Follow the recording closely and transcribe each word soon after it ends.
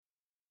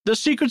The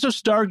Secrets of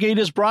Stargate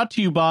is brought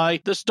to you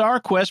by the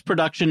StarQuest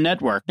Production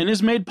Network and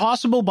is made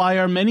possible by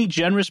our many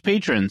generous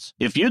patrons.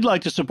 If you'd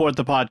like to support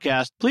the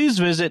podcast, please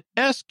visit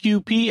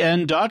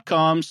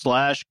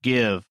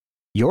sqpn.com/give.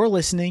 You're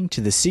listening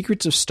to The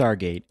Secrets of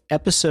Stargate,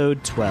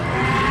 Episode 12.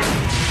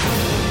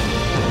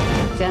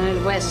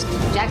 Lieutenant West,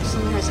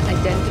 Jackson has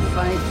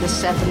identified the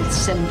seventh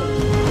symbol.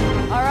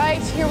 All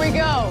right, here we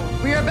go.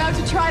 We are about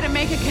to try to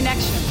make a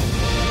connection.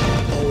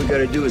 All we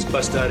gotta do is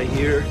bust out of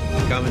here,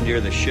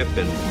 commandeer the ship,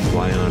 and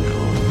fly on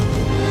home.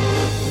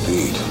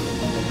 Indeed.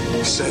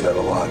 You say that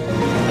a lot.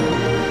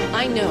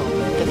 I know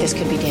that this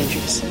could be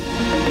dangerous.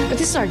 But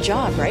this is our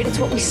job, right? It's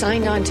what we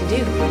signed on to do.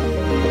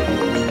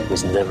 It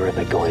was never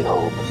about going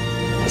home.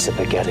 It's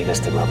about getting us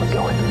to where we're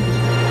going.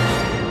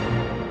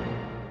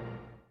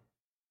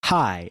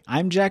 Hi,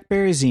 I'm Jack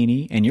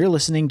Barazzini, and you're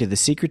listening to The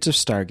Secrets of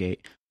Stargate,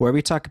 where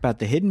we talk about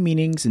the hidden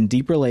meanings and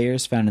deeper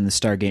layers found in the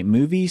Stargate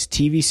movies,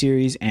 TV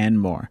series, and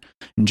more.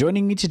 And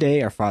joining me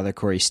today are Father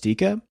Corey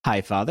Stika.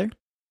 Hi, Father.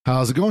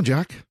 How's it going,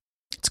 Jack?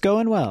 It's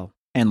going well.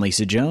 And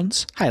Lisa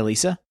Jones. Hi,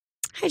 Lisa.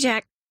 Hi,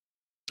 Jack.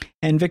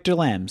 And Victor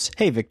Lambs.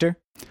 Hey, Victor.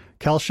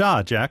 Cal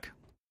Shaw, Jack.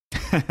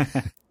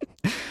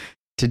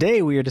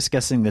 Today we are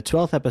discussing the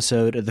 12th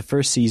episode of the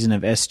first season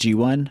of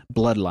SG-1,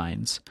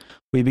 Bloodlines.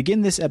 We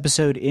begin this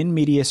episode in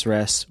medias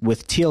res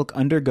with Teal'c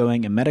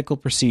undergoing a medical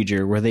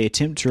procedure where they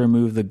attempt to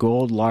remove the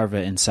gold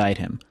larva inside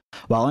him.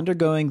 While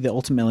undergoing the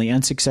ultimately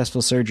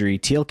unsuccessful surgery,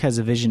 Teal'c has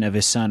a vision of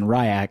his son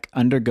Ryak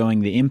undergoing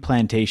the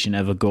implantation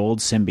of a gold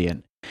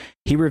symbiont.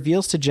 He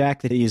reveals to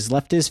Jack that he has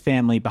left his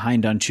family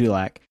behind on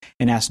Chulak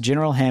and asks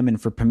General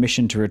Hammond for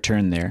permission to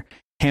return there.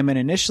 Hammond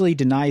initially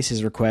denies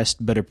his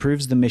request, but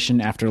approves the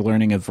mission after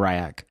learning of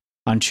Ryak.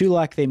 On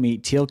Chulak, they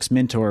meet Teal'c's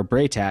mentor,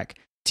 Bra'tac,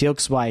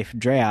 Teal'c's wife,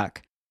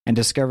 Dra'ak, and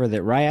discover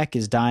that Ryak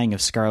is dying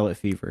of scarlet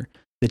fever.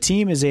 The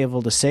team is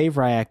able to save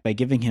Ryak by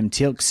giving him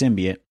Teal'c's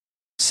symbiote.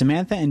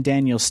 Samantha and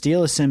Daniel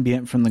steal a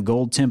symbiont from the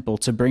Gold Temple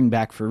to bring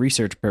back for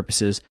research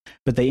purposes,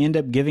 but they end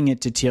up giving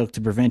it to Teal'c to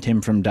prevent him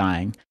from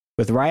dying.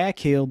 With Ryak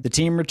healed, the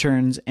team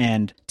returns,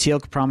 and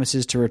Teal'c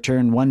promises to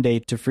return one day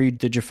to free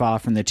the Jaffa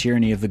from the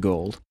tyranny of the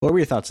gold. What were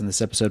your thoughts on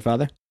this episode,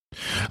 Father?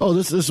 Oh,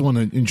 this is one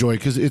I enjoy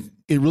because it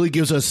really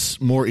gives us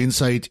more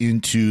insight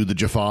into the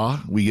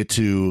Jaffa. We get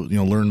to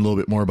learn a little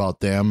bit more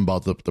about them,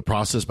 about the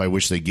process by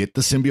which they get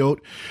the symbiote.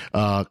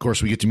 Of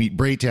course, we get to meet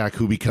Bra'tac,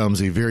 who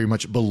becomes a very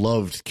much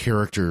beloved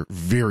character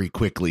very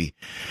quickly.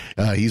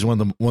 He's one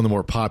of the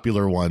more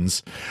popular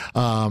ones.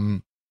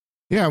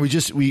 Yeah, we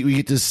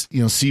get to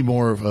see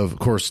more of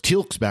course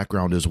Teal'c's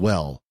background as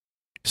well.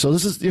 So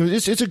this is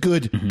it's a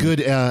good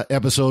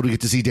episode. We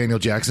get to see Daniel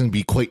Jackson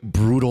be quite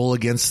brutal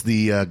against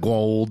the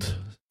Goa'uld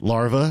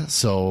larva.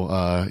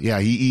 So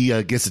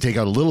he gets to take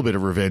out a little bit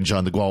of revenge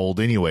on the Goa'uld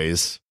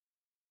anyways.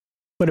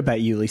 What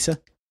about you, Lisa?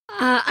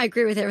 I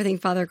agree with everything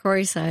Father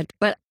Corey said,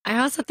 but I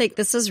also think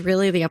this is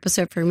really the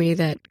episode for me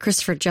that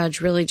Christopher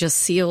Judge really just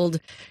sealed.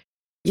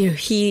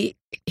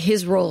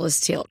 His role as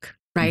Teal'c,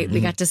 right? Mm-hmm.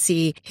 We got to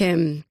see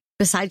him.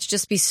 Besides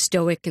just be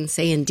stoic and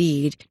say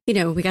indeed,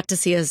 we got to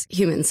see his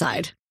human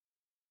side.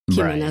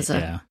 Human as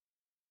a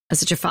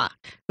Jaffa.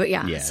 But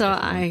so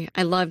I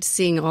loved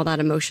seeing all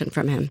that emotion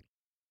from him.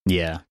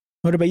 Yeah.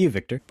 What about you,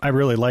 Victor? I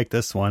really like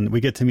this one.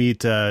 We get to meet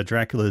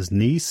Dracula's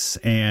niece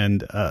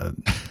and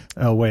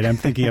I'm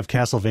thinking of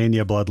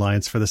Castlevania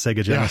Bloodlines for the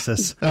Sega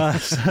Genesis.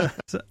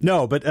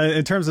 No, but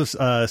in terms of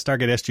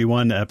Stargate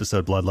SG-1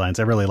 episode Bloodlines,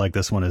 I really like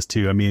this one as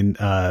too. I mean,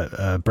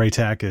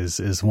 Bra'tac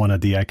is one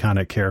of the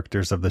iconic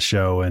characters of the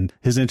show, and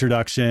his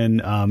introduction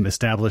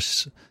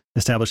establishes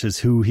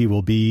who he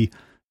will be,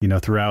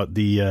 throughout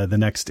the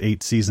next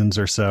 8 seasons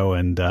or so,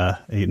 and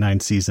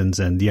 8-9 seasons,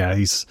 and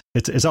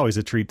it's always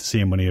a treat to see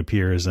him when he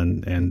appears,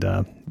 and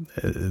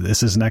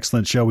this is an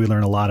excellent show. We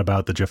learn a lot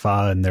about the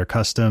Jaffa and their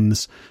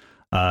customs,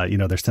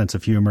 their sense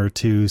of humor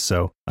too.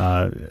 So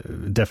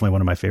definitely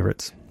one of my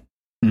favorites.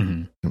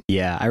 Mm-hmm.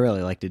 Yeah, I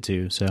really liked it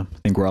too. So I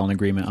think we're all in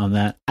agreement on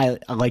that. I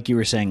like you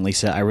were saying,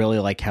 Lisa, I really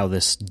like how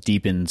this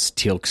deepens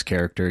Teal'c's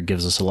character,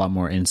 gives us a lot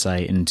more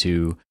insight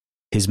into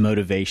his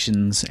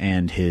motivations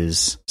and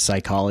his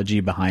psychology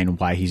behind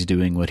why he's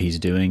doing what he's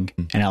doing.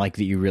 And I like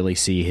that you really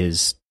see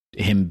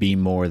him be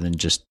more than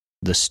just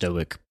the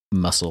stoic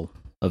muscle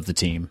of the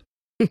team.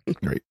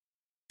 Right.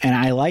 And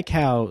I like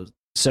how,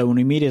 so when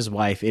we meet his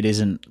wife, it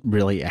isn't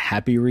really a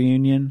happy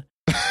reunion.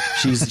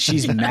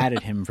 She's mad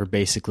at him for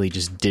basically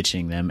just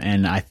ditching them.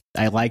 And I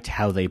liked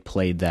how they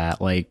played that.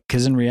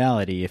 Because in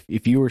reality,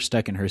 if you were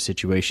stuck in her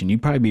situation,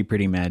 you'd probably be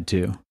pretty mad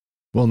too.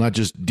 Well, not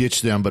just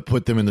ditch them, but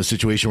put them in the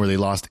situation where they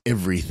lost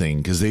everything,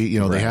 because they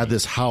had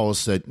this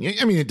house that,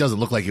 it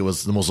doesn't look like it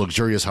was the most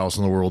luxurious house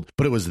in the world,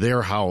 but it was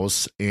their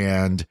house,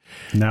 and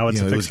now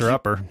it's a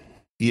fixer-upper.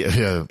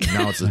 Yeah,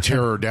 now it's a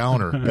terror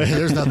downer.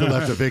 There's nothing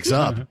left to fix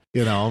up,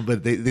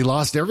 but they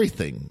lost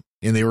everything,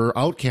 and they were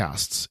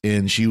outcasts,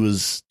 and she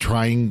was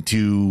trying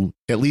to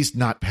at least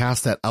not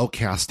pass that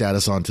outcast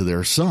status on to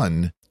their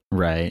son,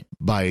 right?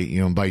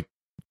 By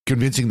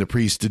convincing the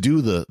priest to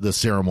do the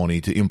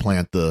ceremony to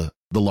implant the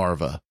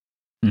larva.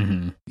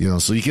 Mm-hmm.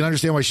 So you can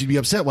understand why she'd be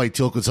upset why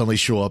Teal'c would suddenly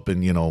show up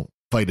and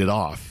fight it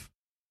off.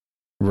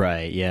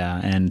 Right,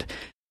 yeah. And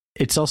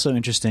it's also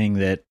interesting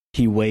that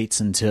he waits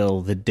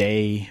until the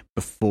day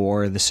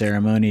before the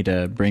ceremony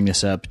to bring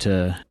this up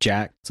to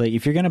Jack. It's like,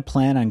 if you're going to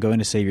plan on going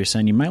to save your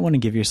son, you might want to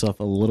give yourself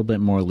a little bit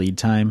more lead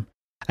time.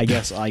 I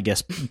guess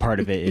part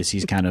of it is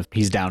he's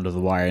down to the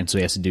wire, and so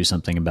he has to do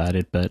something about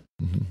it, but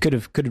could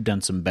have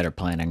done some better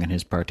planning on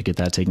his part to get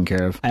that taken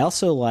care of. I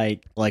also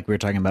like we were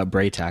talking about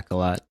Braytak a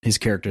lot. His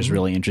character is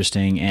really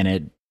interesting, and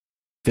it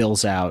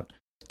fills out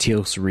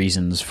Teal'c's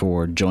reasons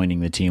for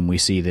joining the team. We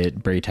see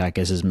that Braytak,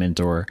 as his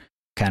mentor,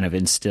 kind of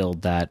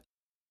instilled that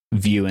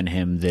view in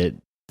him that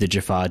the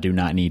Jaffa do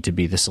not need to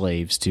be the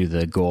slaves to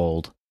the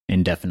gold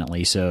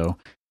indefinitely. So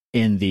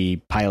in the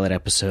pilot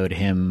episode,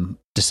 him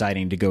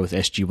deciding to go with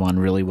SG-1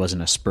 really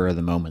wasn't a spur of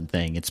the moment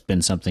thing. It's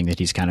been something that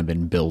he's kind of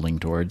been building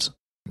towards.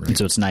 Right. And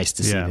so it's nice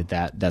to see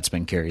that's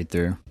been carried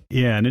through.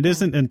 Yeah, and it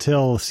isn't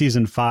until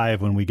season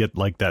 5 when we get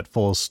like that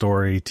full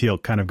story.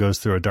 Teal'c kind of goes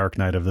through a dark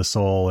night of the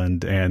soul,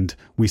 and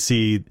we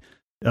see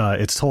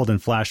it's told in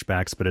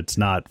flashbacks, but it's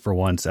not for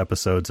once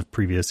episodes of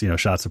previous,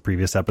 shots of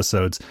previous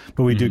episodes.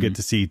 But we do get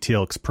to see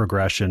Teal'c's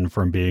progression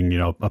from being,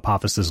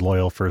 Apophis's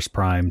loyal First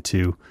Prime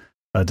to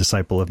a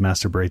disciple of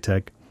Master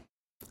Braytak.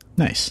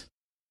 Nice.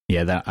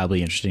 Yeah, that'll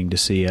be interesting to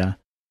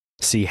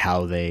see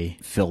how they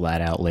fill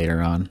that out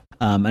later on.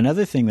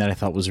 Another thing that I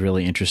thought was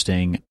really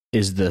interesting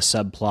is the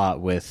subplot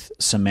with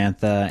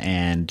Samantha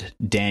and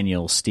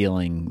Daniel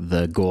stealing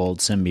the gold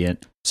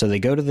symbiote. So they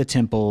go to the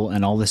temple,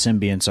 and all the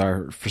symbionts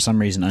are, for some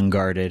reason,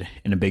 unguarded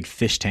in a big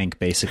fish tank,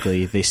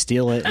 basically. They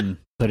steal it and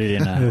put it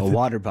in a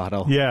water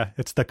bottle. Yeah,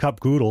 it's the Cup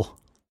Goodle.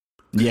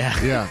 Yeah.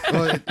 Yeah.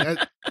 Well,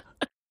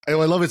 I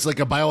love it's like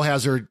a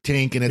biohazard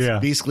tank, and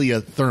it's basically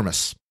a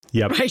thermos.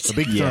 Yep. Right. A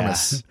big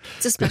thermos.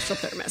 It's a special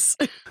thermos.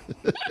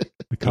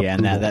 Yeah,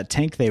 and that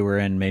tank they were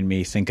in made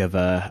me think of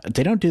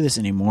they don't do this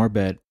anymore,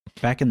 but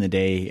back in the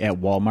day at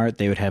Walmart,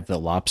 they would have the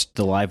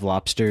live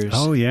lobsters.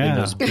 Oh, yeah. In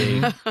those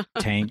big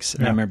tanks.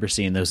 And I remember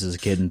seeing those as a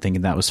kid and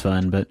thinking that was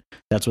fun, but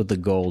that's what the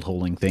gold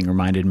holding thing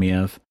reminded me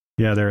of.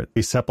 Yeah, they're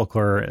a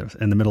sepulcher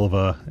in the middle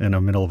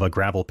of a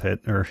gravel pit.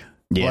 Or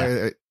yeah.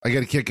 Well, I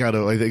got a kick out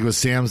of, I think it was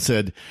Sam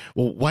said,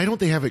 well, why don't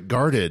they have it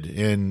guarded?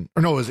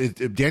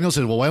 Daniel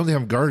said, well, why don't they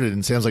have them guarded?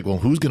 And Sam's like, well,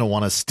 who's going to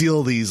want to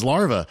steal these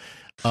larvae?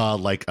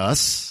 Like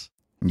us?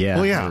 Yeah.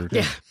 Well, yeah.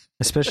 Yeah.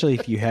 Especially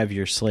if you have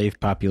your slave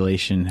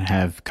population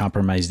have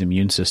compromised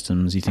immune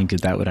systems, you think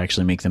that would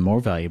actually make them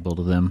more valuable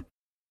to them.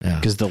 Yeah.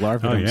 Because the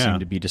larvae don't seem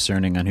to be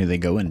discerning on who they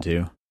go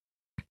into.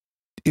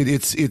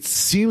 It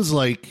seems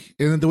like,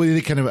 and the way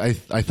they kind of, I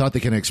thought they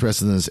kind of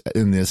expressed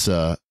in this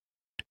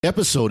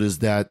episode is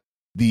that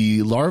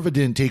the larva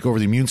didn't take over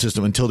the immune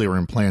system until they were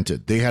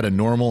implanted. They had a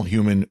normal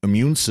human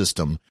immune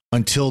system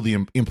until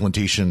the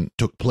implantation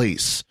took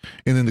place.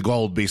 And then the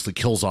gold basically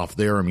kills off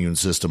their immune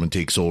system and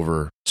takes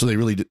over. So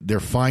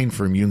they're fine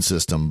for immune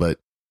system, but.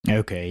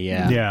 Okay.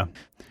 Yeah. Yeah.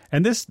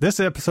 And this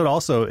episode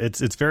also,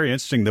 it's very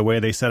interesting the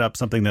way they set up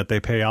something that they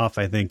pay off,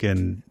 I think,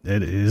 and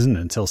it isn't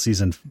until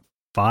season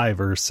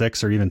 5 or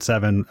 6 or even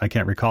 7, I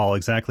can't recall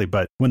exactly,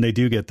 but when they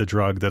do get the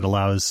drug that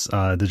allows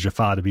the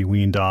Jaffa to be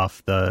weaned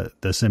off the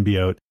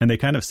symbiote, and they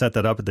kind of set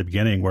that up at the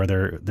beginning where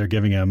they're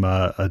giving him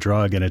a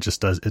drug and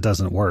it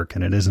doesn't work,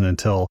 and it isn't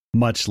until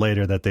much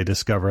later that they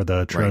discover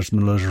the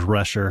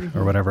Trosmresher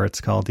or whatever it's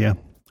called,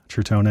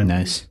 Trutonin.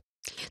 Nice.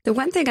 The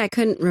one thing I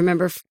couldn't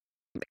remember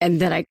and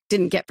that I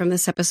didn't get from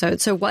this episode,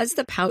 so was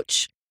the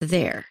pouch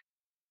there?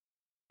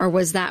 Or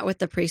was that what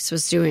the priest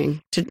was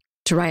doing to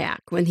Ryak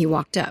when he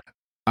walked up?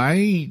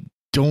 I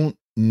don't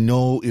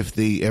know if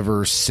they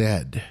ever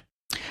said.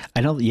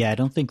 I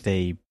don't think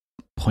they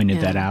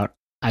pointed that out.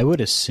 I would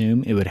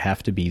assume it would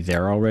have to be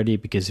there already,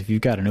 because if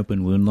you've got an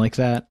open wound like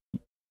that,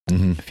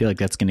 I feel like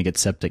that's going to get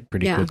septic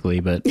pretty quickly.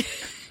 But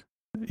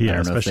yeah,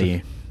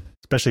 especially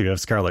if you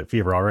have scarlet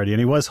fever already. And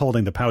he was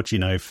holding the pouchy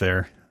knife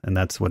there, and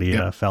that's what he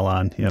fell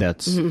on. Yep.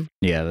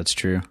 That's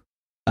true.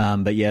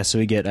 But yeah, so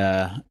we get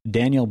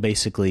Daniel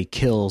basically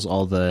kills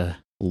all the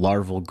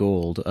larval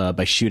gold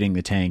by shooting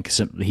the tank.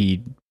 So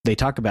they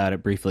talk about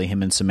it briefly,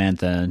 him and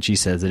Samantha, and she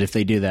says that if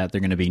they do that,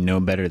 they're going to be no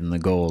better than the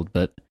gold.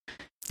 But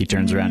he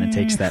turns around and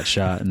takes that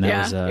shot, and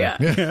that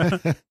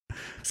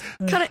was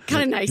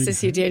kind of nice to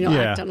see Daniel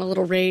act on a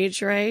little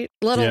rage, right?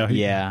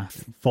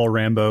 Full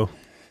Rambo.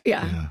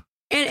 Yeah.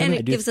 And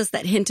it gives us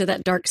that hint of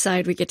that dark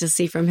side we get to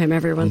see from him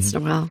every once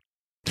in a while.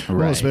 Right,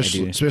 well,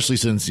 especially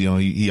since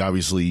he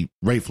obviously,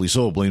 rightfully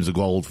so, blames the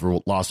gold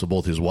for loss of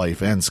both his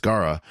wife and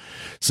Skara.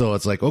 So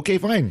it's like, okay,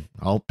 fine,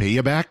 I'll pay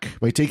you back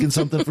by taking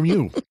something from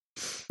you.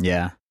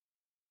 Yeah.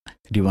 I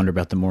do wonder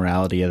about the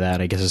morality of that.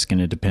 I guess it's going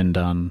to depend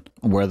on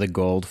where the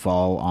gold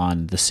fall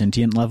on the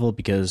sentient level,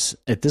 because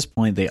at this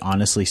point they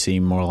honestly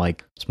seem more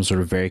like some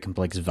sort of very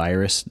complex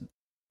virus.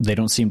 They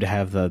don't seem to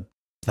have the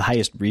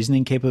highest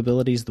reasoning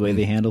capabilities the way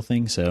they handle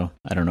things. So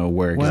I don't know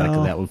where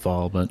exactly that would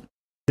fall, but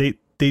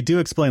They do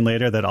explain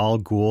later that all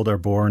Goa'uld are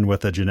born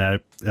with a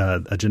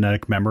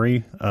genetic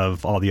memory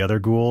of all the other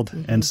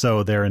Goa'uld, and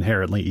so they're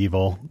inherently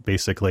evil,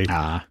 basically.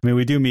 I mean,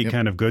 we do meet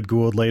kind of good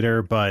Goa'uld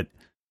later, but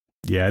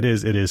Yeah, it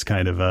is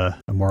kind of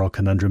a moral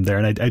conundrum there.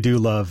 And I do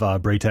love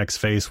Braytek's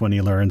face when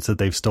he learns that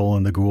they've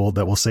stolen the Goa'uld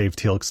that will save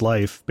Teal'c's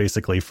life,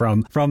 basically,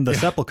 from the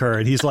Sepulchre.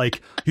 And he's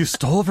like, you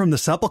stole from the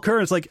Sepulchre?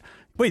 It's like,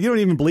 wait, you don't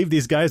even believe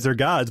these guys are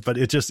gods. But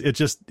it just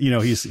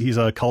he's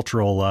a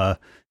cultural,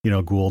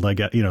 Goa'uld, I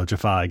guess,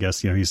 Jaffa, I guess.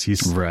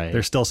 He's right.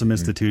 There's still some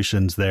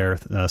institutions there,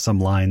 some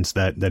lines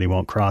that he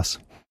won't cross.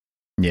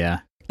 Yeah.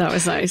 That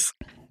was nice.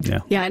 Yeah.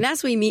 Yeah. And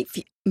as we meet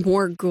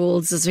more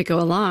Goa'ulds as we go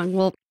along,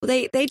 well,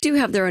 they do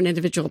have their own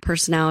individual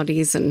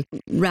personalities and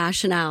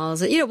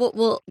rationales.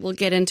 We'll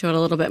get into it a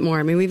little bit more.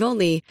 I mean, we've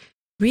only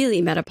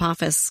really met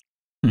Apophis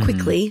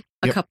quickly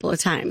a couple of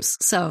times,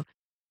 so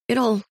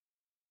they'll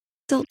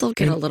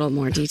get a little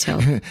more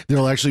detail.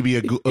 There'll actually be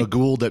a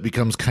Goa'uld that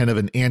becomes kind of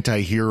an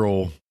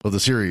anti-hero of the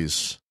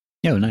series.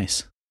 Oh,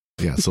 nice.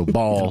 Yeah, so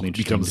Baal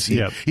becomes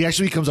he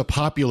actually becomes a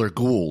popular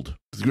Goa'uld.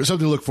 Something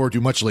to look forward to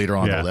much later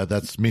on. Though.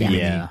 That's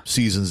many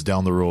seasons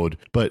down the road.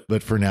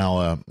 But for now,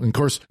 of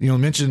course,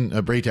 mention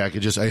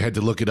Braytek. I had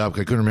to look it up. I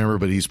couldn't remember,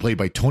 but he's played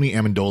by Tony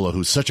Amendola,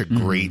 who's such a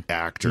great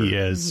actor. He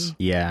is.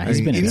 Yeah,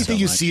 he's been anything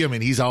you see him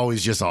in, he's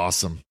always just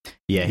awesome.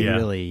 Yeah, he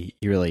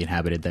really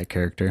inhabited that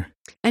character.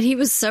 And he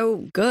was so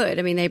good.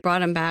 I mean, they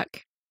brought him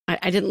back.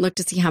 I didn't look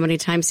to see how many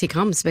times he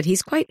comes, but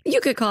he's you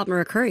could call him a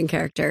recurring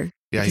character.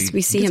 Yeah,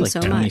 we see him like so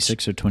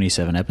 26 or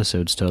 27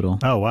 episodes total.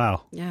 Oh,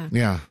 wow.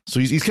 Yeah. So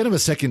he's kind of a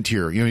second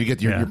tier. You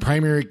get your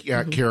primary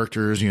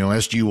characters,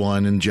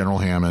 SG-1 and General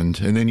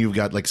Hammond, and then you've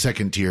got like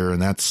second tier,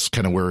 and that's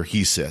kind of where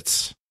he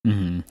sits.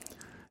 Mm-hmm.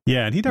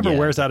 Yeah, and he never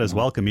wears out his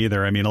welcome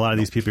either. I mean, a lot of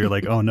these people are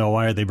like, "Oh no,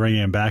 why are they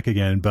bringing him back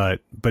again?"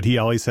 But he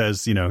always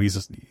says,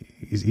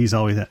 he's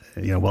always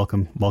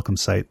welcome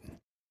sight.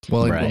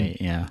 Well, right,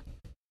 yeah.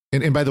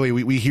 And by the way,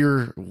 we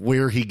hear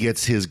where he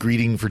gets his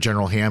greeting for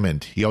General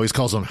Hammond. He always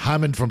calls him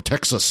Hammond from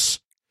Texas.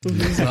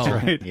 That's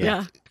right.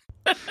 Yeah.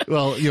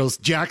 Well,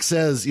 Jack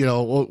says,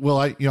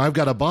 I've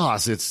got a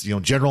boss. It's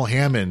General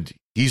Hammond.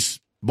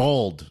 He's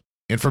bald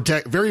and from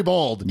very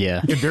bald.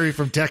 Yeah, and very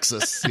from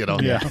Texas.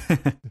 Yeah.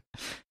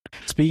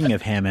 Speaking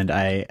of Hammond,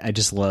 I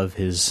just love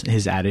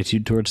his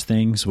attitude towards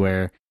things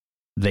where.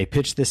 They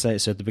pitched this, so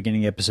at the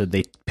beginning of the episode,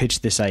 they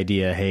pitched this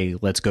idea, hey,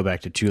 let's go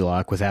back to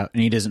Tulak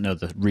and he doesn't know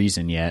the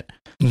reason yet.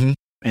 Mm-hmm.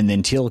 And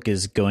then Teal'c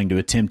is going to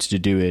attempt to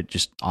do it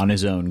just on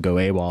his own, go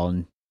AWOL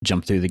and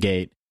jump through the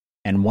gate.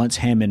 And once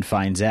Hammond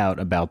finds out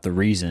about the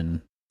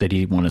reason that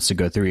he wants to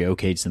go through, he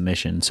okays the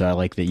mission. So I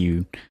like that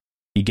you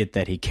get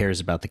that he cares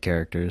about the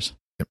characters.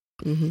 Yep.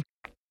 Mm-hmm.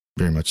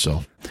 Very much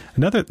so.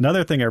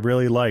 Another thing I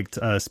really liked,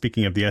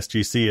 speaking of the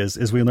SGC,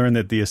 is we learned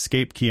that the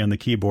escape key on the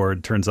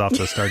keyboard turns off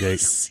the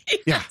Stargate.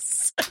 Yeah.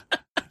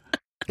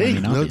 Hey,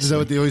 is that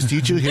what they always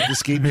teach you? Hit the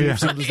escape key if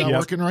something's not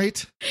working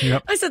right?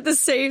 Yep. I said the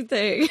same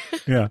thing.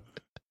 Yeah.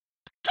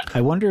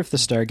 I wonder if the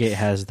Stargate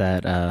has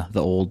that,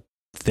 the old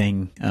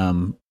thing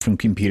from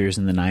computers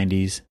in the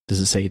 90s. Does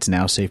it say it's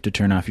now safe to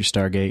turn off your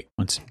Stargate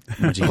once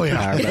you hit the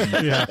power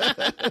button?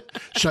 Yeah.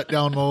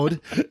 Shutdown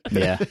mode.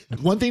 Yeah.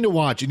 One thing to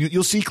watch, and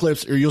you'll see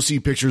clips or you'll see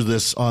pictures of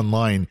this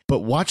online, but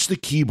watch the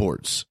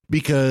keyboards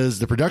because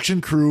the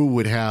production crew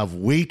would have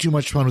way too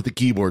much fun with the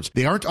keyboards.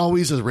 They aren't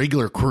always a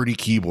regular QWERTY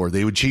keyboard.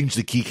 They would change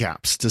the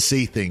keycaps to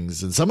say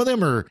things, and some of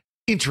them are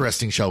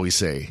interesting, shall we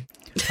say.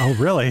 Oh,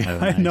 really? Oh,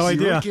 nice. I had no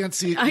idea. You really can't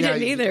see it. I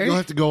didn't either. You'll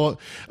have to go,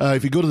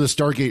 if you go to the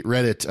Stargate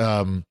Reddit,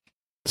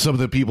 some of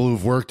the people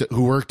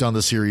who worked on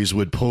the series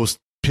would post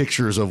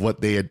pictures of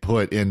what they had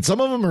put, and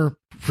some of them are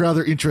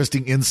rather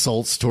interesting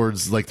insults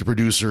towards like the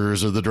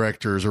producers or the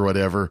directors or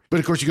whatever. But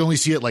of course, you can only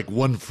see it like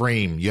one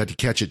frame. You had to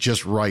catch it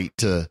just right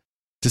to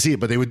see it.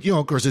 But they would,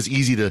 of course, it's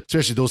easy to,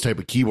 especially those type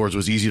of keyboards,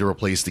 was easy to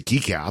replace the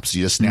keycaps.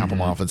 You just snap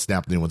them off and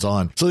snap the new ones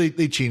on. So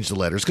they changed the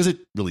letters because it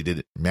really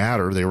didn't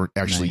matter. They weren't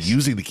actually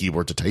using the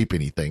keyboard to type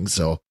anything.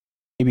 So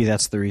maybe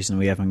that's the reason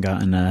we haven't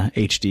gotten a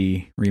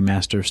HD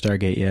remaster of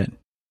Stargate yet.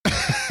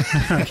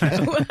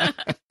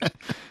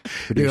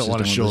 They don't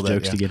want to show that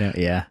jokes to get out.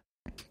 Yeah,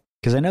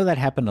 because I know that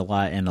happened a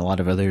lot in a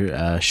lot of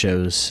other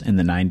shows in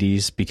the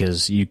 90s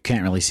because you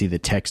can't really see the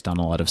text on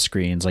a lot of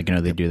screens. Like,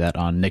 they do that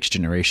on Next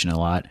Generation a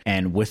lot.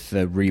 And with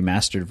the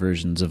remastered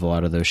versions of a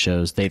lot of those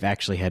shows, they've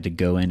actually had to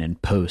go in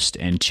and post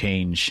and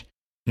change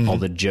all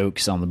the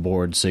jokes on the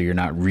board so you're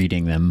not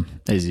reading them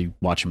as you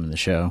watch them in the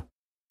show.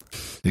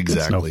 Exactly.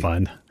 It's no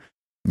fun.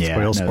 Yeah,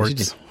 Spoil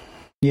sports.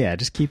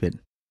 Just keep it.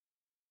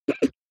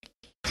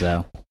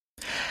 So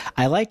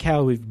I like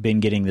how we've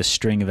been getting this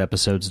string of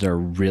episodes that are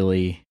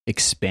really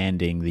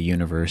expanding the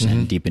universe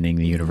and deepening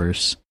the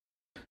universe.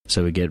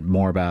 So we get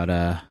more about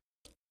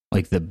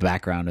like the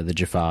background of the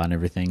Jaffa and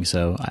everything.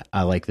 So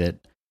I like that.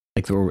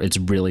 Like it's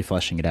really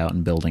fleshing it out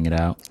and building it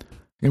out.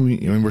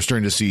 And we're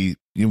starting to see.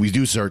 We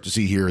do start to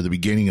see here the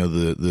beginning of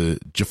the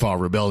Jaffa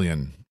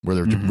rebellion, where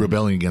they're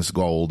rebelling against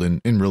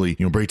Goa'uld, and really,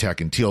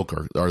 Braytek and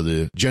Teal'c are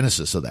the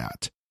genesis of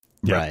that.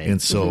 Yeah. Right.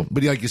 And so,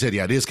 but like you said,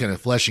 it is kind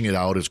of fleshing it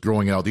out. It's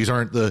growing it out. These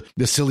aren't the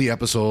silly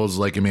episodes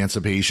like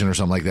Emancipation or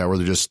something like that, where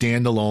they're just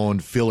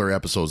standalone filler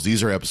episodes.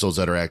 These are episodes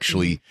that are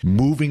actually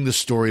moving the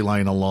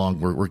storyline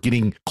along. We're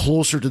getting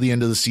closer to the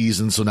end of the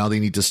season. So now they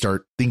need to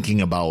start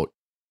thinking about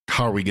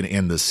how are we going to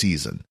end this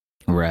season?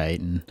 Right,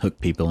 and hook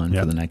people in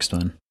for the next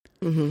one.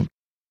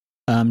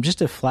 Mm-hmm. Just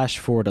to flash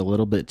forward a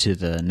little bit to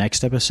the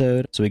next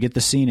episode. So we get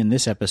the scene in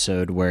this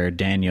episode where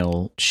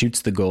Daniel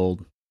shoots the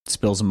gold,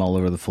 spills them all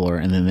over the floor,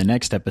 and then the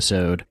next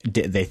episode,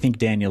 they think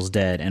Daniel's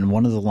dead, and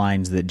one of the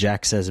lines that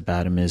Jack says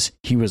about him is,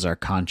 "He was our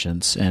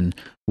conscience." And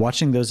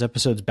watching those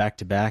episodes back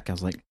to back, I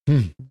was like,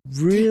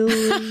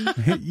 really?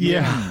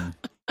 Yeah.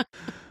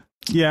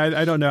 Yeah,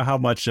 I don't know how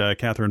much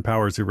Catherine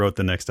Powers, who wrote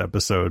the next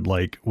episode,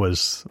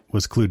 was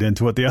clued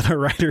into what the other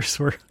writers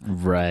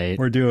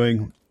were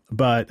doing.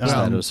 But I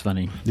thought it was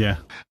funny. Yeah.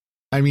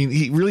 I mean,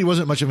 he really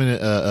wasn't much of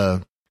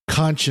a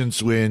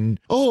conscience when,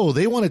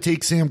 they want to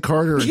take Sam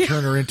Carter and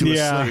turn her into a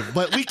slave,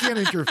 but we can't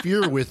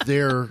interfere with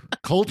their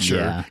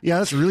culture. Yeah,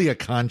 that's really a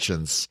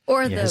conscience.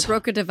 Or the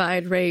Broca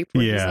Divide rape,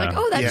 where he's like,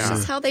 that's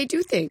just how they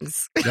do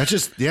things. That's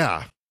just,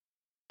 Yeah,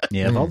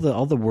 of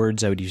all the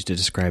words I would use to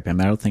describe him,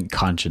 I don't think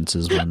conscience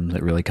is one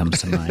that really comes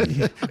to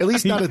mind. At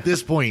least not at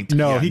this point.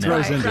 No, he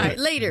grows into it.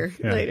 Later.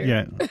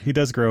 Yeah, he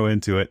does grow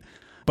into it.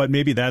 But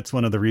maybe that's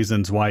one of the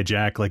reasons why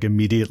Jack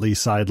immediately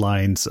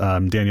sidelines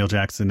Daniel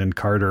Jackson and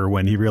Carter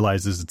when he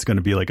realizes it's going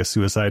to be a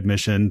suicide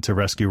mission to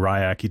rescue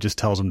Ryak. He just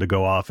tells them to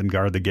go off and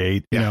guard the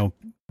gate,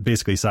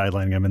 basically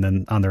sidelining him. And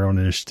then on their own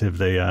initiative,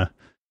 they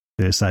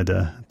decide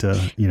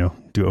to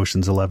do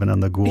Ocean's 11 on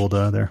the Gould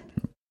there.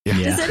 Yeah.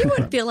 Does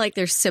anyone feel like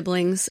they're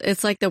siblings?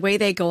 It's like the way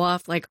they go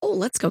off,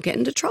 let's go get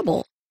into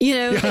trouble.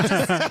 A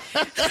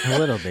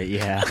little bit,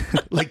 yeah.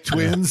 Like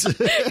twins.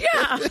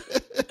 Yeah.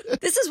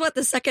 This is what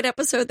the second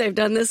episode they've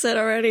done this at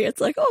already. It's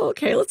like,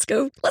 okay, let's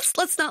go.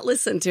 Let's not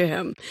listen to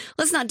him.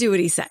 Let's not do what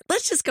he said.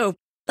 Let's just go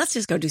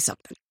do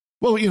something.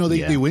 Well,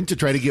 they went to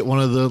try to get one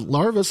of the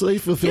larvae, so they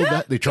fulfilled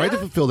that. They tried to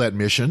fulfill that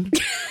mission.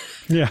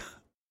 Yeah.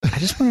 I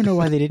just want to know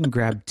why they didn't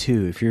grab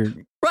two. If you're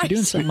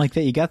doing something like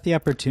that, you got the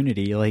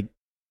opportunity. You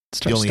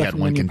only had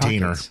one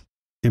container.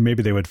 Yeah,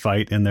 maybe they would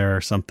fight in there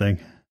or something.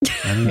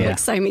 I don't know. Like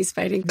Siamese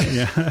fighting.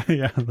 Yeah.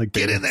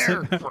 Get in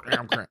there.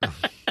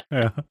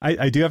 Yeah.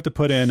 I do have to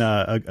put in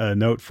a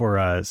note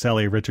for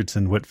Sally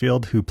Richardson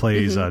Whitfield, who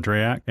plays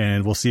Dryak,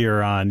 and we'll see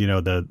her on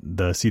the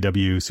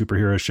CW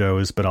superhero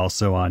shows, but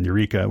also on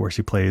Eureka, where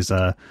she plays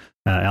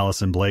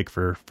Allison Blake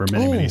for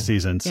many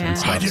seasons. Yeah. And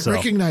stuff. I didn't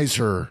recognize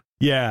her.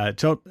 Yeah,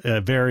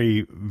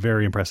 very,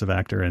 very impressive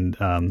actor, and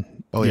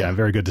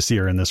very good to see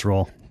her in this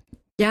role.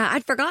 Yeah,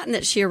 I'd forgotten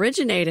that she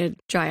originated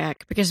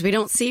Dryak because we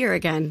don't see her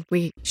again.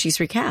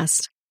 She's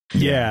recast.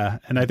 Yeah,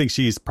 and I think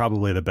she's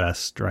probably the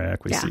best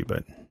Dryak we see,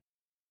 but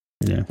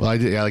yeah. Well,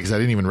 because I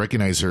didn't even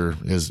recognize her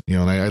as,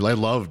 and I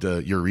loved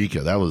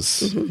Eureka. That was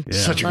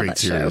such a great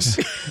series.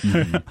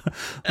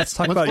 Let's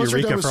talk about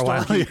Eureka for a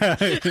while.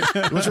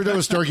 Once we're done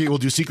with Stargate, we'll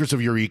do Secrets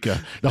of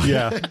Eureka.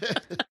 Yeah.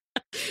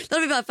 That'll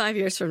be about 5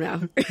 years from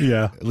now.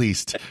 Yeah. At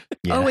least.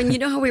 Yeah. Oh, and you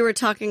know how we were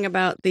talking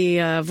about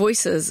the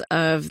voices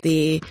of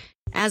the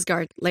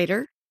Asgard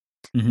later?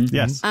 Mm-hmm.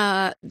 Yes.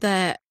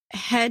 The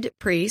head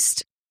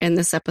priest in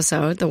this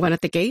episode, the one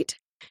at the gate,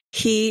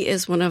 he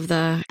is one of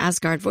the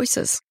Asgard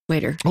voices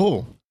later.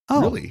 Oh,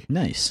 really?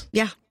 Nice.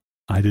 Yeah.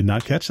 I did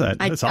not catch that.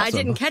 That's awesome. I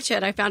didn't catch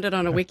it. I found it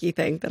on a wiki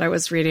thing that I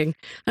was reading.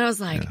 And I was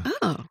like,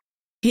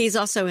 he's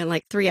also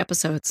in 3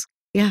 episodes.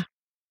 Yeah.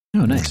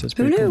 Oh, nice. That's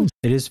pretty Who cool. knew?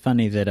 It is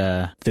funny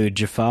that the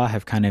Jaffa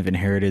have kind of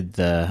inherited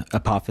the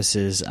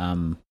Apophyse's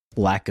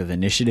lack of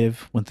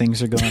initiative when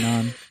things are going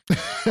on.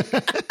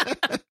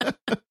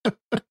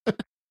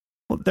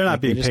 Well, they're not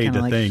being paid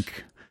to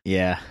think.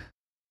 Yeah.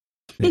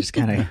 They just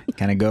kind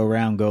of go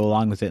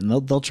along with it, and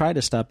they'll try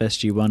to stop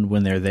SG-1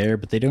 when they're there,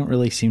 but they don't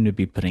really seem to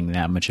be putting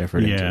that much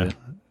effort into it.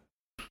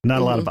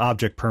 Not a lot of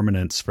object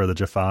permanence for the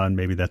Jaffa, and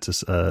maybe that's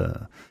just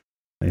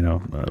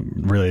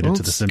related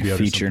to the symbiote. A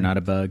feature, not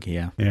a bug.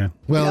 Yeah. Yeah.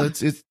 Well,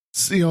 it's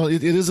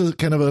it is a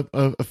kind of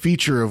a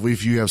feature of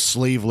if you have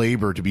slave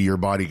labor to be your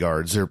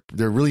bodyguards.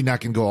 They're really not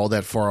going to go all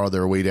that far out of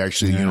their way to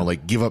actually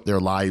give up their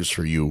lives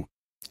for you.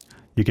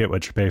 You get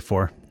what you pay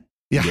for.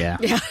 Yeah.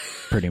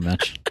 Pretty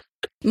much.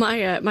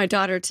 My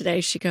daughter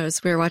today,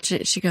 we were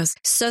watching it. She goes,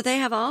 so they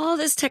have all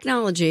this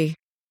technology,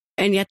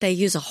 and yet they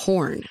use a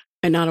horn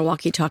and not a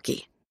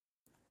walkie-talkie.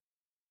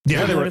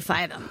 Yeah, to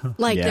notify them.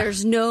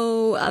 There's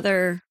no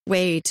other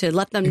way to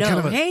let them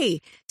know,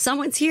 hey,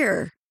 someone's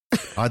here.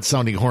 Odd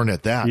sounding horn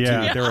at that.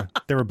 Yeah,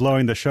 they were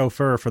blowing the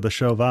chauffeur for the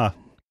Chauvin.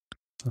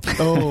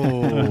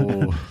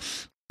 Oh,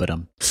 but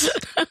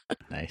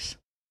nice.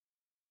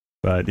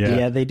 But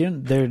they do.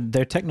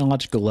 Their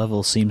technological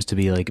level seems to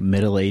be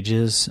Middle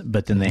Ages,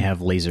 but then they have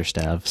laser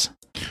staves.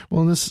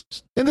 Well, this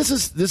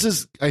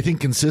is I think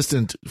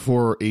consistent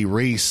for a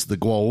race, the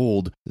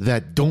Goa'uld,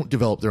 that don't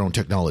develop their own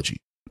technology.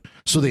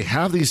 So they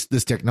have this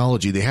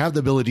technology. They have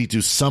the ability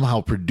to somehow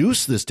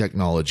produce this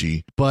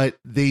technology, but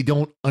they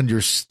don't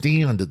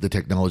understand the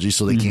technology,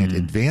 so they can't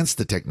advance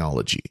the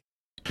technology.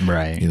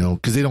 Right.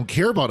 Because they don't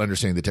care about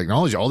understanding the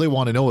technology. All they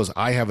want to know is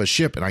I have a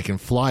ship and I can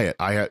fly it.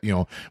 I have,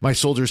 my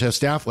soldiers have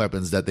staff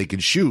weapons that they can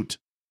shoot,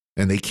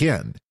 and they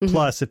can.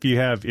 Plus, if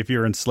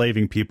you're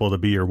enslaving people to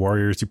be your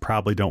warriors, you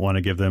probably don't want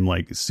to give them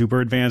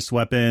super advanced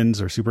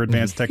weapons or super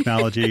advanced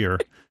technology, or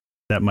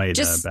that might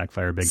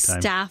backfire big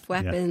time. Staff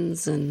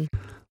weapons and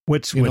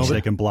Which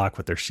they can block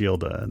with their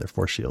shield, their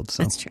force shields.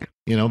 So. That's true.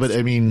 But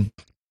I mean,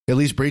 at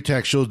least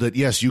Braytak showed that,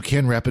 yes, you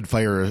can rapid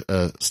fire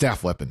a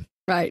staff weapon.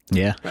 Right.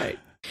 Yeah. Right.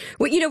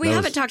 Well, we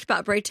haven't talked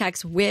about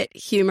Braytak's wit,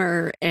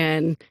 humor,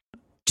 and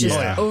just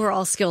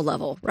overall skill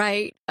level,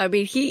 right? I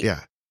mean, he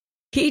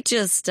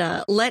just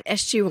let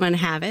SG-1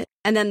 have it.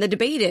 And then the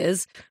debate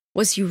is,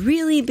 was he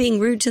really being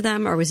rude to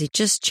them, or was he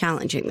just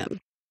challenging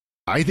them?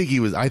 I think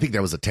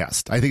that was a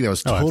test. I think that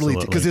was totally,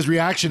 because his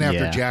reaction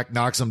after Jack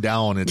knocks him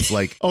down, it's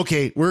like,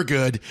 okay, we're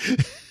good.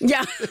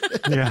 Yeah.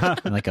 Yeah.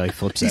 And like how he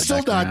flips He's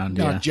that still back around.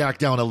 not Jack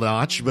down a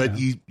notch, but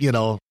you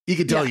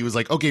could tell he was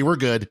like, okay, we're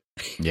good.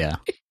 Yeah.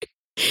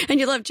 And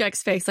you love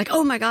Jack's face, like,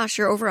 oh my gosh,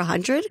 you're over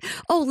 100?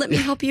 Oh, let me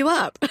help you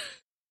up.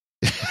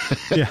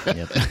 Yeah.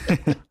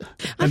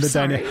 I'm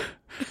sorry.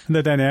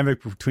 The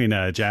dynamic between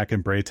Jack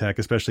and Braytak,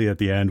 especially at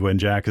the end when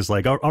Jack is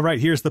like, all right,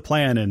 here's the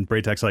plan. And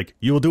Braytak's like,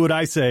 you will do what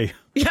I say.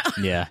 Yeah.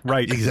 Yeah.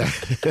 Right.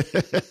 Exactly.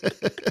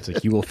 It's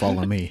like, you will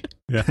follow me.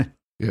 Yeah.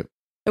 Yep.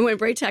 And when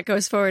Braytak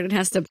goes forward and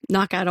has to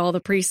knock out all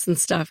the priests and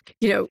stuff,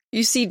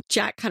 you see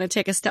Jack kind of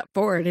take a step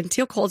forward and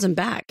Teal'c holds him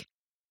back.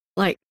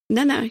 Like,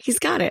 no, he's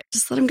got it.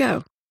 Just let him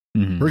go.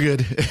 Mm-hmm. We're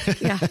good.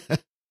 Yeah.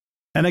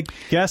 And I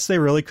guess they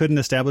really couldn't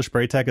establish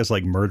Braytak as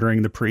like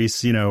murdering the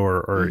priests,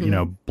 or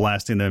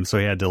blasting them. So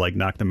he had to like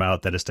knock them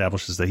out. That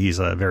establishes that he's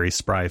a very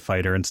spry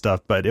fighter and stuff.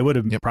 But it would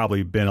have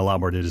probably been a lot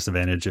more to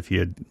disadvantage if he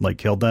had like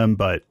killed them.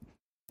 But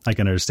I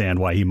can understand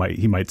why he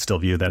might still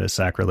view that as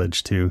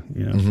sacrilege too.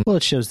 Well,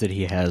 it shows that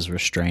he has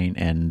restraint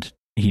and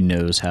he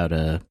knows how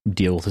to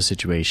deal with the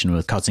situation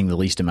with causing the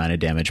least amount of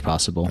damage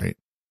possible. Right.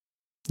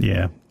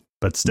 Yeah,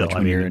 but still,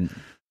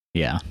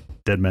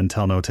 dead men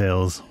tell no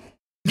tales.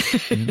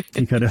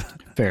 He could have.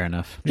 Fair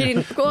enough. He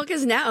didn't, well,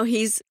 because now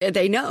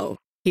they know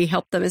he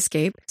helped them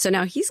escape. So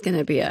now he's going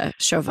to be a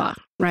Chauvin,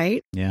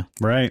 right? Yeah.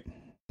 Right.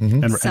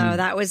 Mm-hmm. So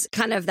that was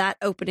kind of that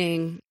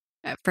opening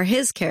for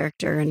his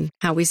character and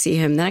how we see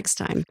him next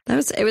time.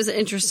 It was an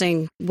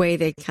interesting way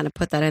they kind of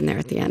put that in there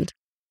at the end.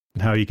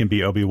 How he can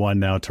be Obi-Wan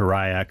now to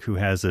Ryak, who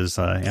has his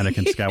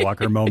Anakin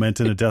Skywalker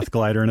moment in a Death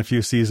Glider in a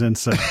few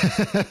seasons. So.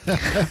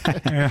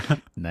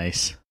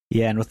 Nice.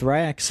 Yeah, and with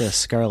Ryak's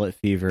scarlet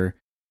fever,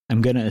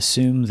 I'm going to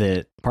assume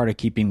that part of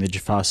keeping the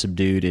Jaffa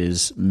subdued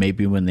is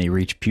maybe when they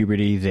reach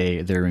puberty,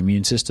 their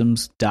immune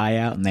systems die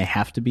out and they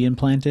have to be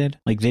implanted.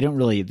 Like they don't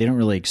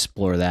really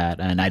explore that,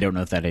 and I don't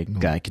know if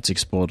that gets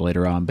explored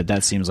later on. But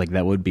that seems like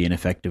that would be an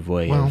effective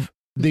way.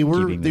 They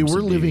were subdued.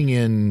 living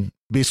in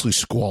basically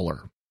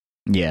squalor.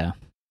 Yeah,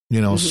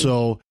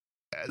 so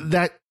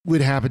that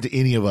would happen to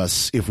any of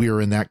us if we were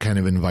in that kind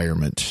of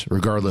environment,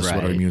 regardless of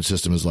what our immune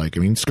system is like.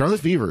 I mean, scarlet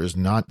fever is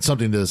not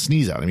something to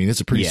sneeze at. I mean,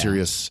 it's a pretty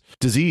serious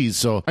disease.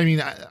 So, I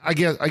mean, I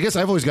guess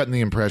I've always gotten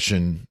the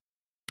impression,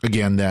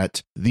 again,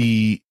 that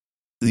the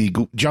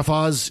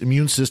Jaffa's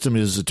immune system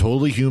is a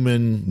totally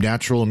human,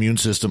 natural immune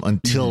system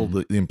until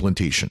the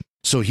implantation.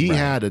 So he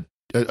had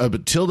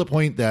until the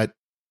point that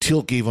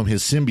Teal'c gave him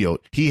his symbiote,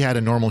 he had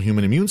a normal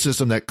human immune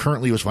system that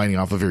currently was fighting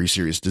off a very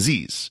serious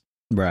disease.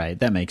 Right,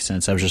 that makes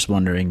sense. I was just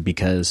wondering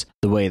because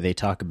the way they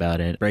talk about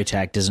it,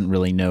 Braytak doesn't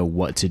really know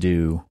what to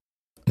do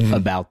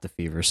about the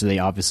fever, so they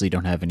obviously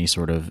don't have any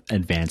sort of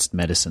advanced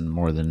medicine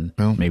more than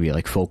maybe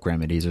like folk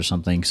remedies or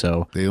something.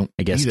 So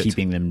I guess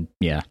keeping them,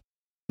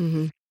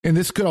 Mm-hmm. And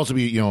this could also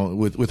be,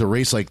 with a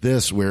race like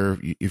this, where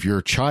if you're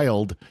a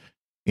child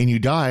and you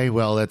die,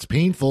 well, that's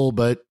painful,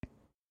 but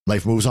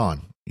life moves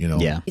on. You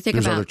think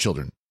there's about other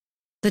children.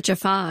 The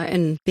Jaffa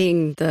and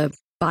being the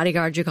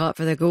bodyguard you call it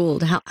for the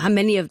Goa'uld, how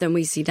many of them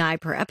we see die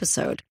per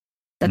episode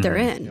that they're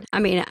in. I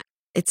mean,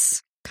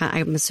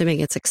 I'm assuming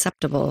it's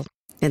acceptable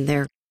in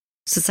their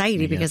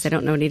society because they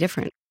don't know any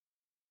different.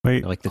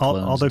 Wait, like the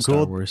all the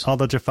Goa'uld, all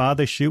the Jaffa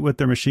they shoot with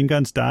their machine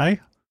guns die?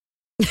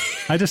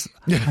 I just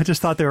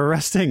thought they were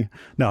resting.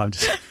 No, I'm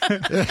just.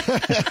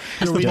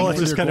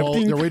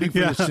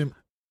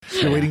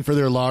 They're waiting for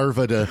their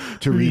larva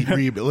to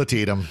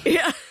rehabilitate them.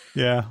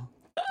 Yeah.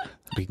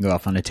 We can go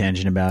off on a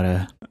tangent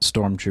about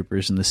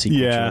stormtroopers in the sequel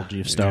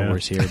trilogy of Star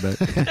Wars here,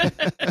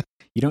 but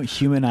you don't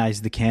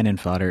humanize the cannon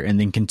fodder and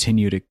then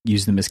continue to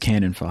use them as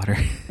cannon fodder.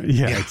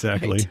 Yeah,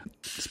 exactly. Right.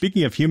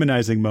 Speaking of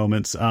humanizing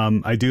moments,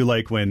 I do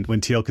like when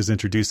Teal'c is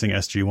introducing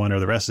SG-1 or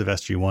the rest of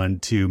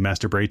SG-1 to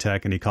Master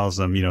Braytak, and he calls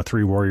them,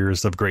 3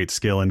 warriors of great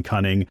skill and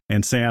cunning.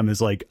 And Sam is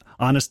like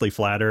honestly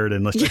flattered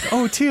and like,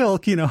 oh,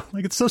 Teal'c,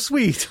 like it's so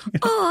sweet.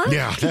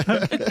 Yeah.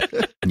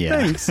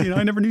 Thanks.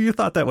 I never knew you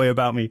thought that way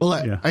about me. Well,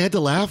 I had to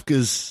laugh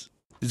because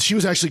she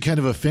was actually kind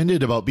of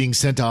offended about being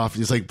sent off.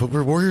 It's like, but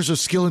we're warriors of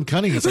skill and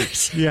cunning.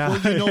 It's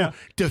like,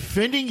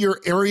 defending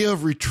your area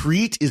of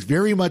retreat is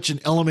very much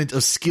an element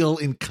of skill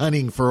and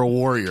cunning for a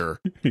warrior.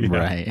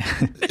 Right.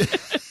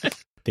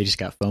 They just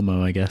got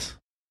FOMO, I guess.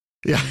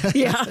 Yeah.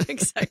 Yeah,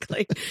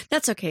 exactly.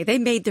 That's okay. They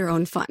made their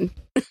own fun.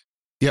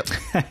 Yep.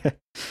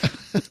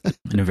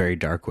 In a very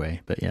dark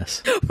way, but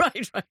yes.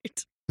 Right.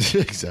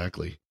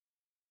 Exactly.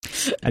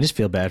 I just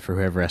feel bad for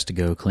whoever has to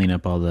go clean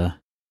up all the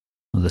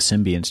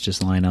symbionts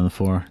just lying on the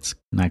floor. It's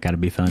not got to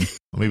be fun.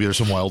 Well, maybe there's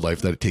some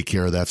wildlife that take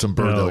care of that. Some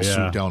bird that'll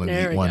swoop down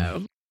and eat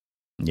one.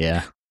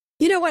 Yeah.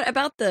 You know what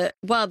about the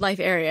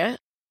wildlife area?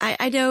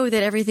 I know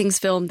that everything's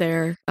filmed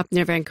there up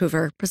near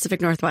Vancouver,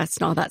 Pacific Northwest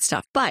and all that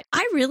stuff. But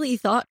I really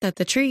thought that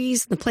the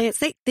trees and the plants,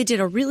 they did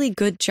a really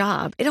good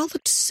job. It all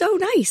looked so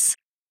nice.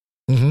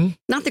 Mm-hmm.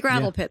 Not the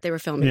gravel pit they were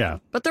filming,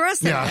 but the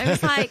rest of it. I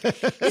was like,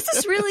 is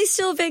this really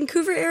still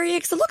Vancouver area?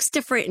 Because it looks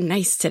different and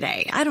nice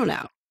today. I don't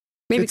know.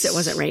 Maybe because it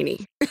wasn't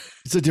rainy.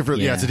 It's a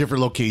different, it's a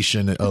different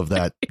location of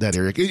that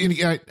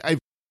area.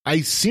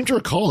 I seem to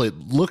recall it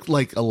looked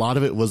like a lot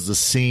of it was the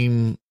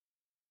same.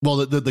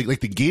 Well, the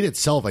gate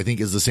itself, I think,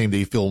 is the same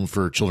they filmed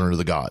for Children of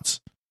the Gods.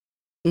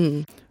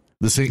 Mm.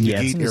 The same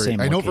gate area. Same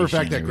I know for a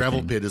fact that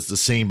gravel pit is the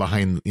same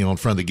behind, in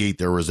front of the gate.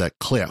 There was that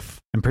cliff.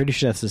 I'm pretty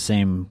sure that's the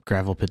same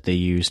gravel pit they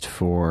used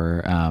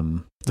for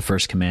the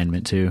First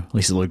Commandment too. At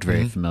least it looked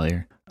very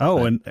familiar.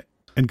 Oh,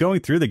 and going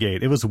through the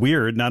gate, it was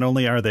weird. Not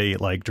only are they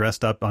like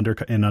dressed up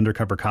in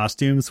undercover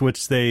costumes,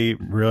 which they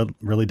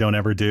really don't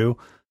ever do,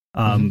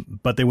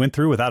 but they went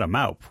through without a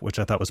moup, which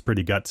I thought was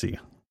pretty gutsy.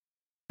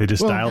 They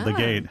just dialed the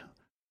gate.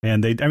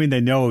 And they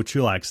know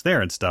Chulak's there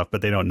and stuff,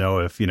 but they don't know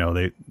if,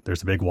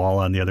 there's a big wall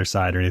on the other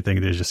side or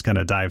anything. They just kind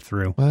of dive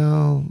through.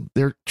 Well,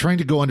 they're trying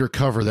to go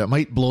undercover. That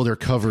might blow their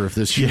cover if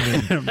this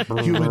human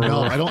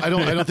Malp. I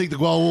don't think the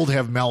Goa'uld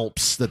have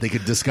Malps that they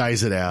could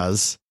disguise it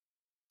as.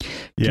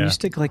 Can you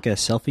stick like a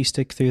selfie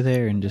stick through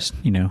there and just,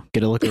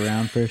 get a look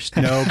around first?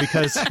 No,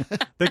 because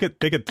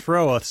they could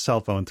throw a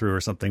cell phone through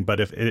or something, but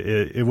if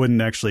it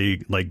wouldn't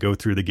actually like go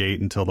through the gate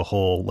until the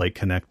whole like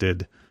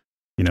connected,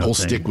 whole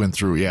stick went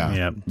through.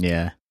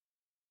 Yeah.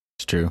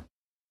 It's true.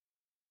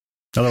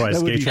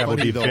 Otherwise, gate travel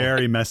would be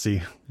very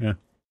messy.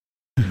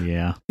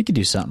 Yeah. You could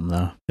do something,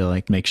 though. Feel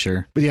like make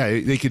sure. But yeah,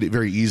 they could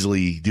very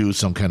easily do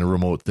some kind of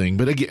remote thing.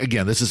 But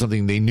again, this is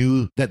something they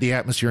knew that the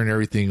atmosphere and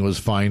everything was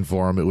fine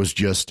for them. It was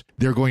just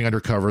they're going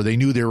undercover. They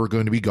knew there were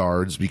going to be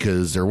guards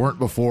because there weren't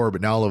before.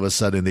 But now all of a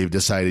sudden they've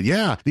decided,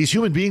 these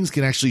human beings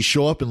can actually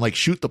show up and like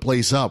shoot the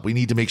place up. We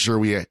need to make sure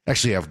we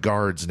actually have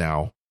guards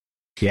now.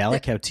 Yeah, I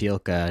like how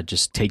Teal'c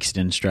just takes it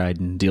in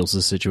stride and deals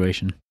with the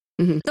situation.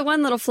 Mm-hmm. The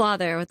one little flaw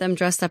there with them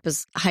dressed up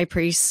as high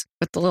priests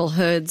with the little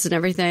hoods and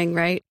everything,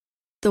 right?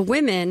 The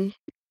women,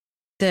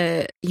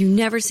 you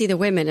never see the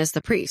women as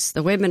the priests.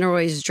 The women are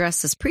always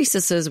dressed as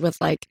priestesses with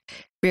like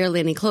barely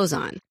any clothes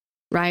on,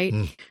 right?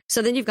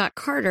 So then you've got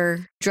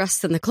Carter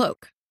dressed in the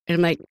cloak. And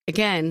I'm like,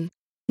 again,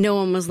 no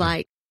one was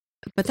like,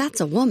 but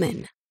that's a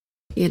woman,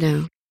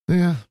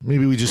 Yeah,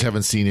 maybe we just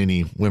haven't seen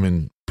any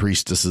women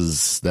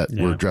priestesses that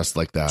were dressed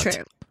like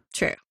that.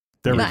 True.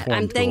 But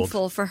I'm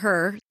thankful for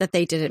her that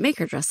they didn't make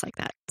her dress like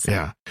that. So.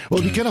 Yeah. Well,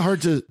 it'd be kind of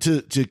hard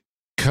to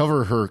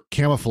cover her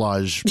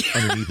camouflage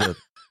underneath a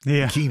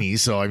bikini.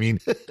 So, I mean,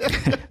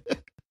 it'd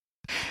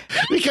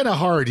be kind of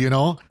hard,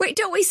 Wait,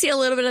 don't we see a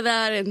little bit of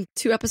that in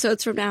 2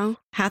 episodes from now?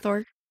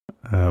 Hathor?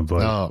 Oh, boy.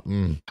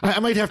 I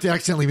might have to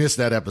accidentally miss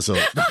that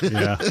episode.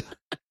 Yeah.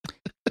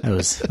 That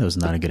was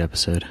not a good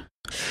episode.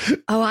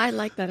 Oh, I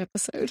like that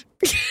episode.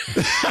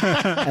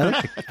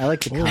 I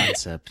like the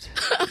concept,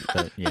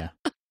 but yeah.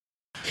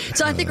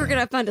 So I think we're going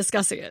to have fun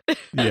discussing it.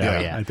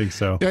 Yeah, I think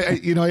so.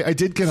 I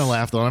did kind of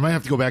laugh, though. I might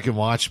have to go back and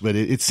watch, but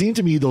it seemed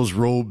to me those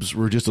robes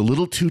were just a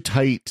little too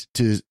tight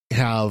to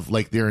have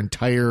like their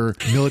entire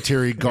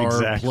military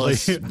garb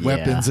plus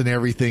weapons and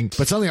everything.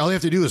 But suddenly all they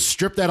have to do is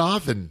strip that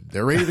off and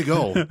they're ready to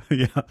go.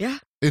 Yeah.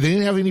 They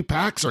didn't have any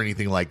packs or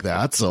anything like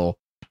that. So,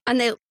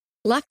 and they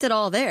left it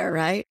all there,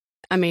 right?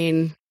 I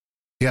mean,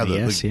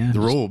 the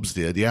robes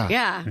did.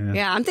 Yeah.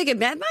 I'm thinking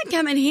that might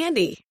come in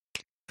handy.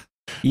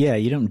 Yeah,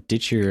 you don't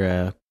ditch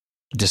your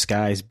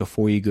disguise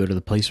before you go to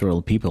the place where all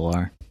the people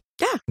are.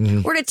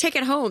 Yeah, or to take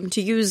it home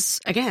to use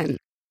again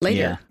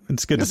later. Yeah.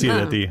 It's good to see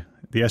that the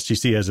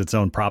SGC has its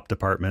own prop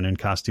department and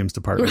costumes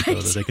department, so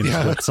that they can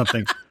put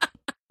something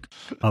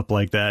up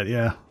like that.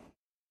 Yeah.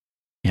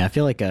 Yeah, I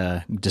feel like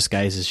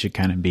disguises should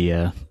kind of be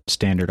a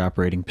standard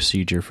operating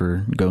procedure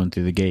for going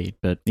through the gate,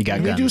 but you got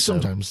guns. They do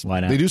sometimes. So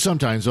why not? They do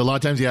sometimes. So a lot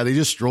of times, they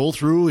just stroll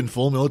through in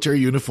full military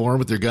uniform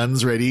with their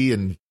guns ready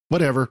and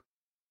whatever.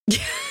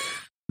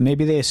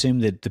 Maybe they assume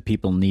that the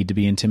people need to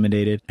be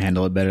intimidated,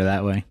 handle it better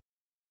that way.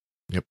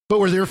 Yep.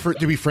 But we're there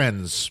to be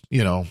friends,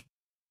 But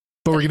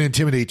we're going to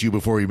intimidate you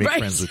before we make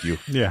friends with you.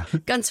 Yeah.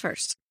 Guns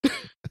first.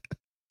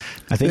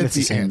 I think that's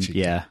the same.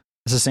 Yeah.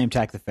 It's the same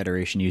tack the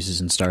Federation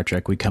uses in Star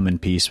Trek. We come in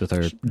peace with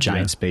our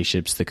giant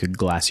spaceships that could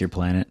glass your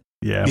planet.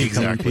 Yeah,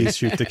 exactly. Please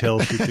shoot to kill,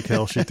 shoot to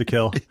kill, shoot to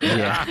kill.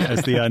 Yeah.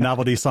 As the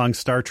novelty song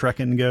Star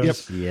Trekkin'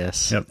 goes. Yep.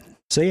 Yes. Yep.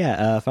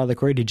 So Father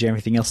Corey, did you have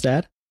anything else to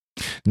add?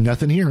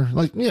 Nothing here.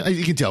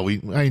 You can tell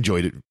I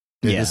enjoyed it.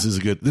 Yeah. This is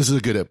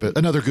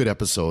another good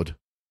episode.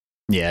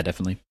 Yeah,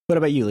 definitely. What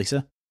about you,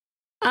 Lisa?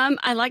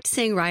 I liked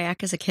seeing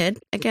Ryak as a kid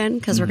again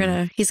because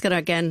he's gonna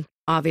again.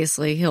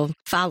 Obviously, he'll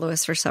follow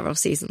us for several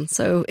seasons,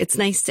 so it's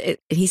nice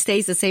he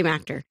stays the same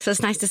actor. So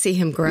it's nice to see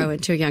him grow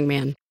into a young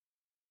man.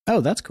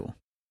 Oh, that's cool.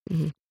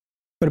 Mm-hmm.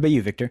 What about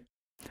you, Victor?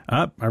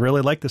 I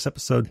really like this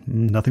episode.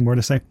 Nothing more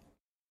to say.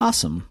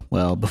 Awesome.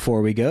 Well,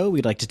 before we go,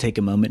 we'd like to take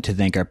a moment to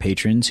thank our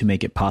patrons who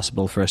make it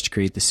possible for us to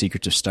create the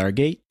Secrets of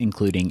Stargate,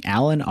 including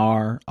Alan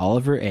R.,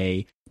 Oliver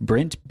A.,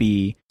 Brent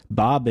B.,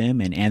 Bob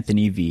M., and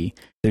Anthony V.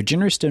 Their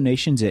generous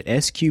donations at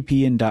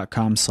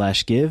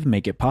sqpn.com/give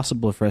make it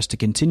possible for us to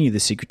continue the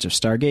Secrets of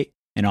Stargate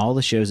and all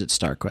the shows at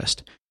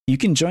StarQuest. You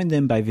can join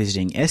them by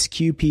visiting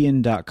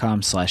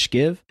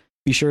sqpn.com/give.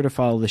 Be sure to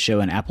follow the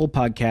show on Apple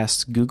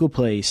Podcasts, Google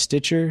Play,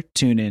 Stitcher,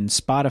 TuneIn,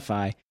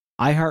 Spotify,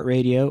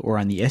 iHeartRadio, or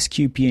on the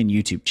SQPN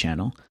YouTube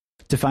channel.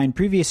 To find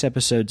previous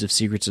episodes of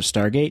Secrets of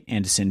Stargate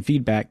and to send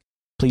feedback,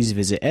 please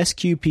visit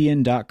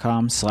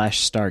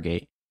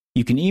sqpn.com/Stargate.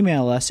 You can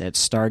email us at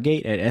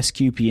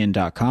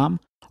stargate@sqpn.com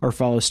or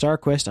follow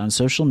StarQuest on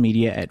social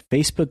media at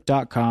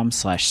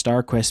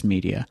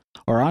facebook.com/StarQuestMedia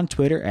or on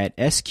Twitter at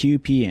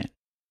SQPN.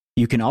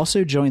 You can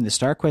also join the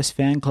StarQuest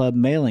Fan Club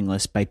mailing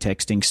list by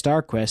texting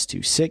StarQuest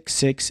to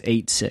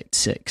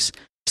 66866.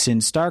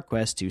 Send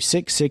StarQuest to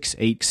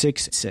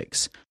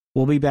 66866.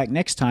 We'll be back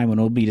next time when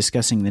we'll be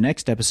discussing the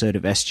next episode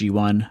of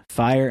SG-1,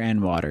 Fire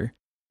and Water.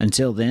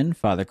 Until then,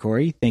 Father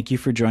Cory, thank you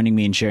for joining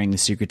me and sharing the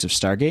Secrets of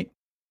Stargate.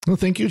 Well,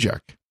 thank you,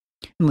 Jack.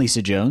 And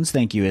Lisa Jones,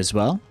 thank you as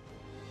well.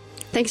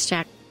 Thanks,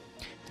 Jack.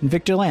 And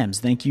Victor Lambs,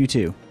 thank you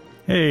too.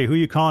 Hey, who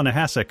you calling a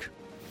hassock?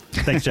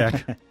 Thanks,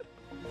 Jack.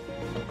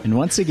 And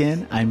once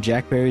again, I'm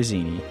Jack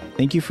Barazzini.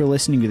 Thank you for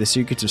listening to the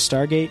Secrets of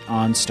Stargate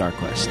on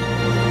StarQuest.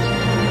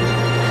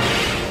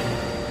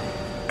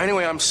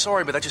 Anyway, I'm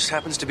sorry, but that just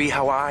happens to be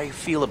how I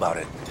feel about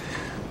it.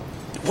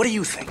 What do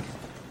you think?